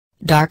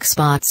Dark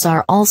spots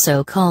are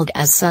also called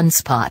as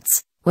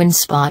sunspots, when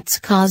spots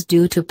caused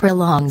due to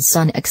prolonged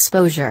sun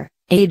exposure,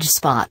 age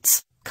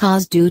spots,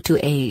 caused due to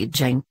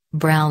aging,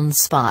 brown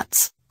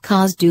spots,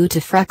 caused due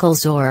to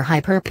freckles or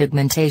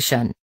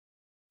hyperpigmentation.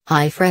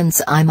 Hi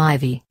friends, I'm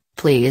Ivy.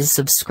 Please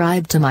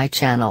subscribe to my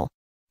channel.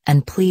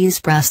 And please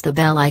press the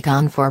bell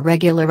icon for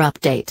regular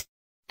update.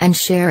 And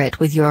share it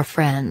with your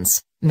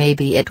friends,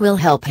 maybe it will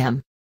help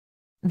him.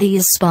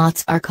 These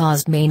spots are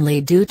caused mainly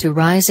due to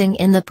rising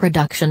in the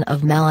production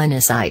of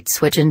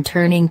melanocytes, which in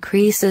turn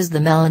increases the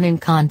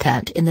melanin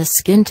content in the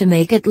skin to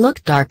make it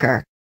look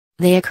darker.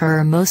 They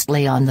occur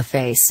mostly on the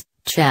face,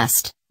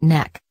 chest,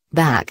 neck,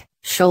 back,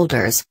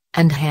 shoulders,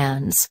 and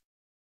hands.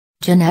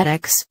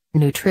 Genetics,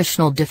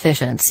 nutritional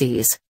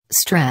deficiencies,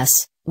 stress,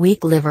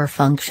 weak liver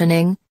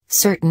functioning,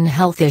 certain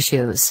health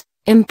issues,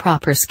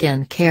 improper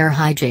skin care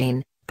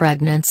hygiene,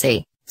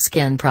 pregnancy,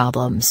 skin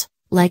problems,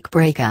 like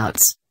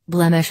breakouts,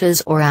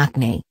 blemishes or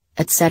acne,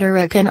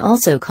 etc. can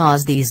also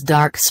cause these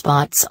dark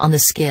spots on the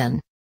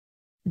skin.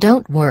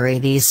 Don't worry,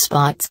 these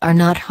spots are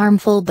not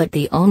harmful, but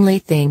the only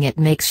thing it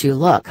makes you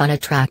look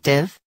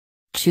unattractive.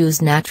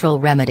 Choose natural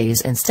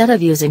remedies instead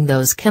of using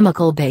those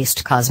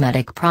chemical-based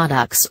cosmetic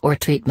products or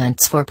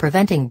treatments for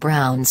preventing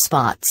brown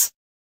spots.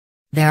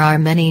 There are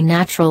many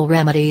natural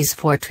remedies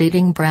for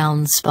treating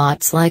brown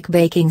spots like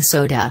baking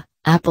soda,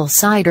 apple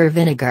cider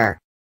vinegar.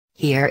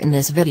 Here in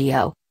this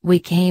video, we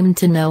came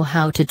to know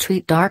how to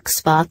treat dark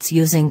spots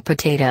using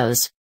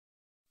potatoes.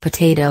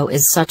 Potato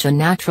is such a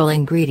natural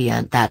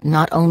ingredient that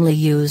not only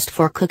used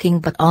for cooking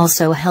but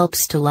also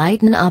helps to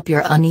lighten up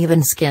your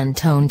uneven skin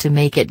tone to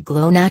make it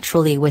glow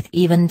naturally with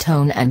even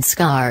tone and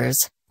scars,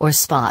 or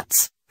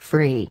spots,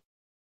 free.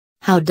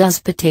 How does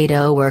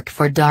potato work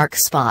for dark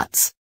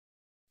spots?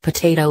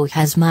 Potato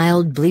has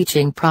mild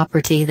bleaching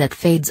property that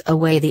fades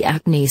away the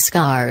acne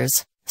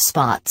scars,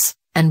 spots,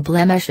 and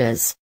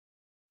blemishes.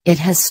 It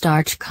has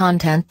starch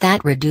content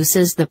that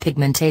reduces the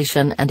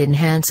pigmentation and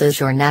enhances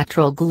your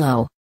natural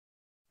glow.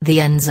 The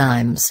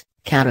enzymes,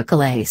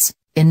 catecholase,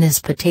 in this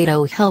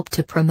potato help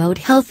to promote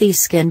healthy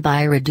skin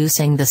by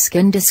reducing the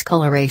skin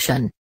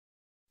discoloration.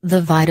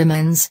 The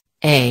vitamins,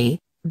 A,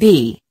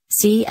 B,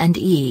 C and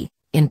E,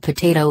 in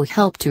potato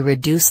help to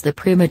reduce the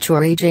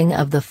premature aging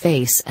of the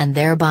face and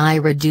thereby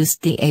reduce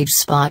the age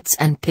spots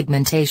and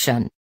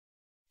pigmentation.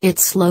 It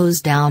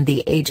slows down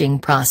the aging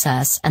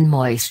process and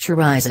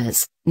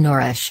moisturizes,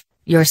 nourish,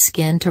 your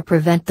skin to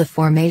prevent the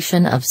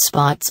formation of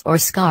spots or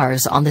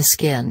scars on the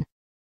skin.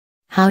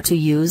 How to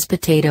use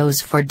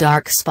potatoes for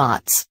dark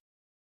spots.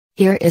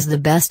 Here is the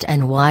best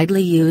and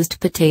widely used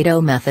potato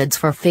methods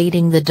for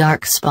fading the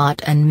dark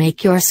spot and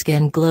make your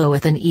skin glow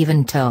with an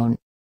even tone.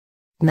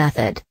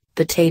 Method: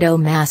 potato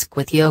mask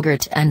with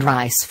yogurt and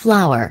rice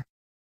flour.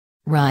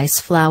 Rice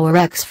flour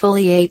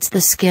exfoliates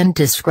the skin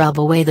to scrub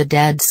away the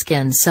dead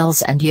skin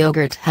cells, and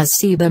yogurt has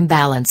sebum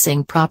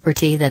balancing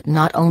property that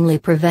not only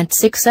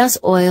prevents excess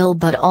oil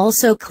but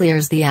also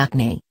clears the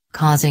acne,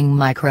 causing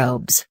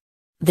microbes.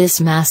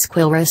 This mask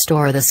will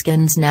restore the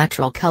skin's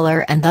natural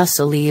color and thus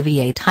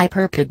alleviate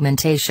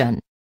hyperpigmentation.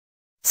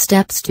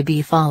 Steps to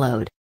be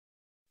followed.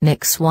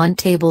 Mix 1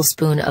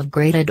 tablespoon of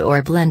grated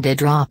or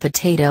blended raw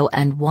potato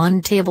and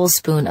 1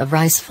 tablespoon of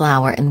rice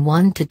flour in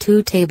 1 to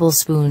 2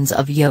 tablespoons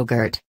of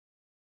yogurt.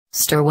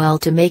 Stir well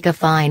to make a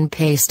fine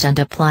paste and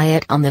apply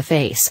it on the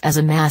face as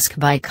a mask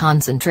by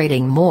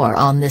concentrating more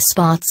on the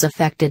spots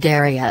affected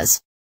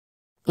areas.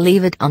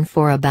 Leave it on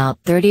for about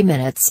 30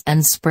 minutes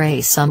and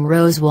spray some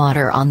rose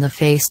water on the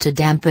face to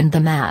dampen the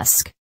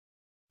mask.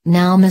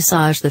 Now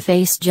massage the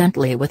face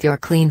gently with your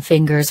clean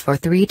fingers for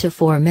 3 to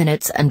 4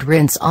 minutes and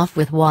rinse off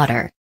with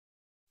water.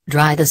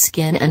 Dry the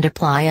skin and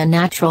apply a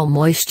natural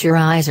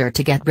moisturizer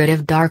to get rid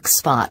of dark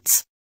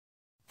spots.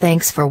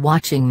 Thanks for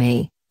watching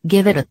me.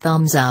 Give it a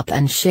thumbs up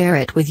and share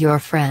it with your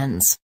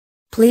friends.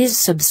 Please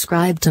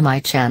subscribe to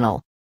my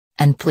channel.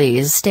 And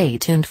please stay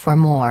tuned for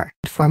more.